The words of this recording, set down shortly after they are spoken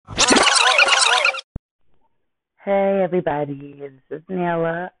Hey everybody, this is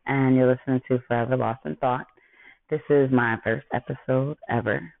Nayla, and you're listening to Forever Lost in Thought. This is my first episode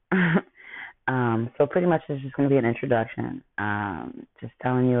ever. So pretty much it's just going to be an introduction, just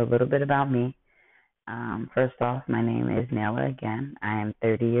telling you a little bit about me. First off, my name is Nayla again. I am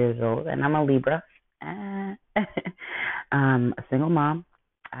 30 years old, and I'm a Libra. A single mom.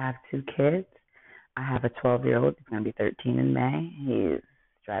 I have two kids. I have a 12-year-old. He's going to be 13 in May. He's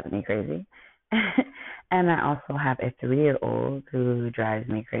driving me crazy. And I also have a 3-year-old who drives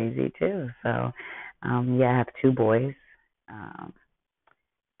me crazy too. So, yeah, I have two boys, um,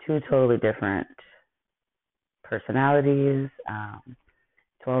 two totally different personalities.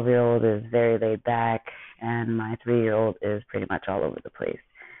 12-year-old is very laid back, and my 3-year-old is pretty much all over the place.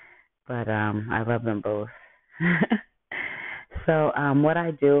 But I love them both. So, what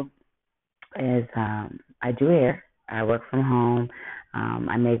I do is I do hair. I work from home.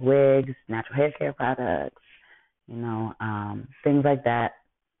 I make wigs, natural hair care products, things like that.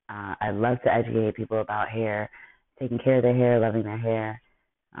 I love to educate people about hair, taking care of their hair, loving their hair,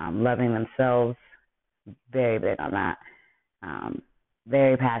 loving themselves. Very big on that. Um,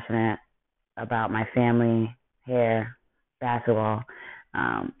 Very passionate about my family, hair, basketball.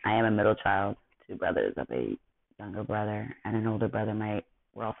 I am a middle child, two brothers. I have a younger brother and an older brother.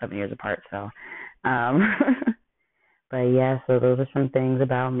 We're all 7 years apart, so. Um, but yeah, so those are some things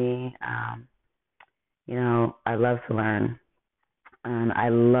about me. I love to learn. I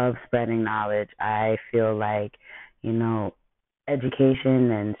love spreading knowledge. I feel like, you know,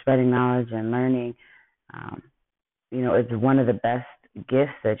 education and spreading knowledge and learning, um, it's one of the best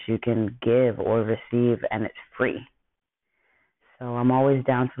gifts that you can give or receive, and it's free. So I'm always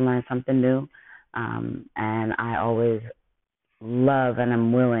down to learn something new, and I always love and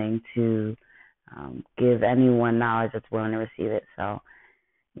I'm willing to give anyone knowledge that's willing to receive it. So,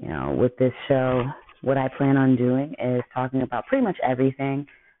 with this show, what I plan on doing is talking about pretty much everything.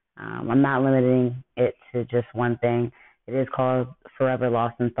 I'm not limiting it to just one thing. It is called Forever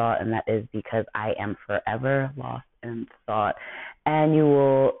Lost in Thought, and that is because I am forever lost in thought. And you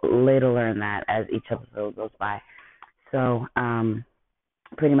will later learn that as each episode goes by. So,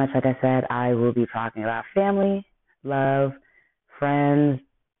 pretty much like I said, I will be talking about family, love, friends,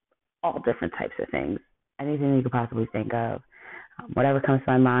 all different types of things. Anything you could possibly think of. Whatever comes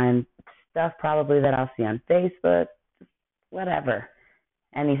to my mind, stuff probably that I'll see on Facebook, whatever,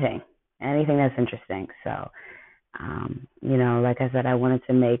 anything, anything that's interesting. So, like I said, I wanted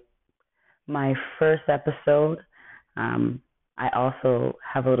to make my first episode. I also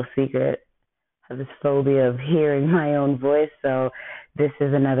have a little secret. I have this phobia of hearing my own voice, so this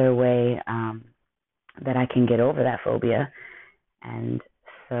is another way that I can get over that phobia. And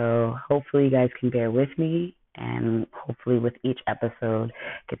so hopefully you guys can bear with me, and hopefully with each episode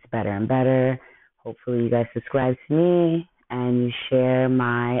it gets better and better. Hopefully you guys subscribe to me and you share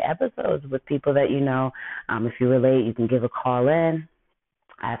my episodes with people that you know. If you relate, you can give a call in,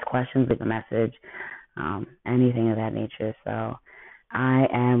 ask questions, leave a message, anything of that nature. So I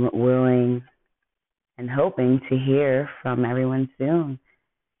am willing and hoping to hear from everyone soon.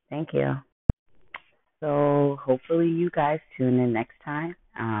 Thank you. So hopefully you guys tune in next time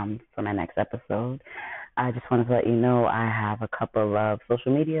for my next episode. I just wanted to let you know I have a couple of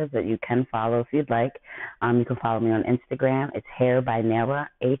social medias that you can follow if you'd like. You can follow me on Instagram. It's Hair by Naila,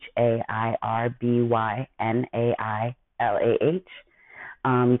 HAIRBYNAILAH.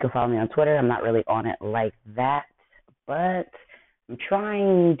 You can follow me on Twitter. I'm not really on it like that, but I'm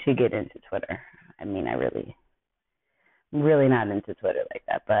trying to get into Twitter. I mean, really not into Twitter like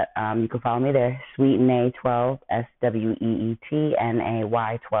that, but you can follow me there, Sweetnay12,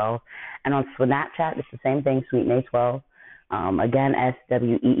 SWEETNAY 12, and on Snapchat it's the same thing, Sweetnay12, again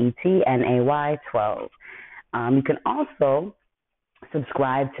SWEETNAY 12. You can also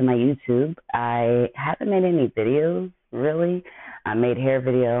subscribe to my YouTube. I haven't made any videos really. I made hair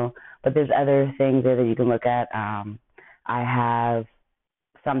video, but there's other things there that you can look at. I have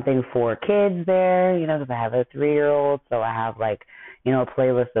something for kids there, because I have a 3-year-old, so I have a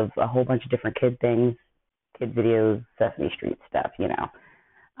playlist of a whole bunch of different kid things, kid videos, Sesame Street stuff.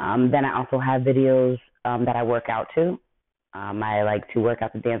 Then I also have videos that I work out to. I like to work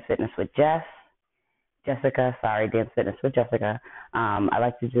out the Dance Fitness with Dance Fitness with Jessica. I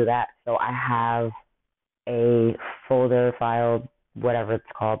like to do that, so I have a folder filed, whatever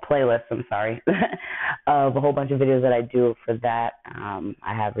it's called, playlist, I'm sorry, of a whole bunch of videos that I do for that.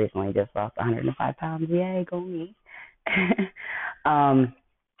 I have recently just lost 105 pounds. Yay, go me. And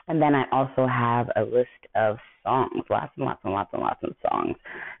then I also have a list of songs, lots and lots and lots and lots of songs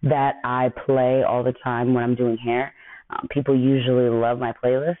that I play all the time when I'm doing hair. People usually love my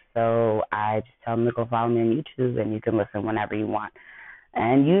playlist, so I just tell them to go follow me on YouTube, and you can listen whenever you want.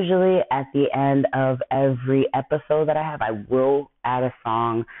 And usually at the end of every episode that I have, I will add a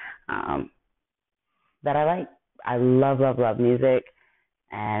song um, that I like. I love, love, love music,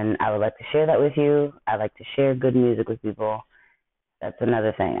 and I would like to share that with you. I like to share good music with people. That's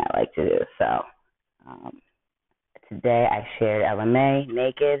another thing I like to do. So um, today I shared LMA,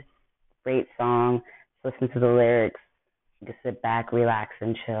 Naked, great song. Listen to the lyrics. Just sit back, relax,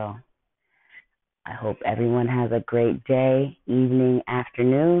 and chill. I hope everyone has a great day, evening,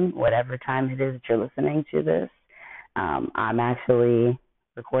 afternoon, whatever time it is that you're listening to this. I'm actually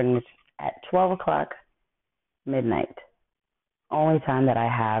recording this at 12 o'clock midnight, only time that I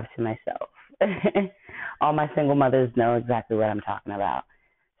have to myself. All my single mothers know exactly what I'm talking about.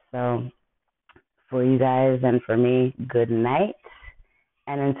 So, for you guys and for me, good night.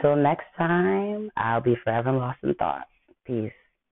 And until next time, I'll be forever lost in thought. Peace.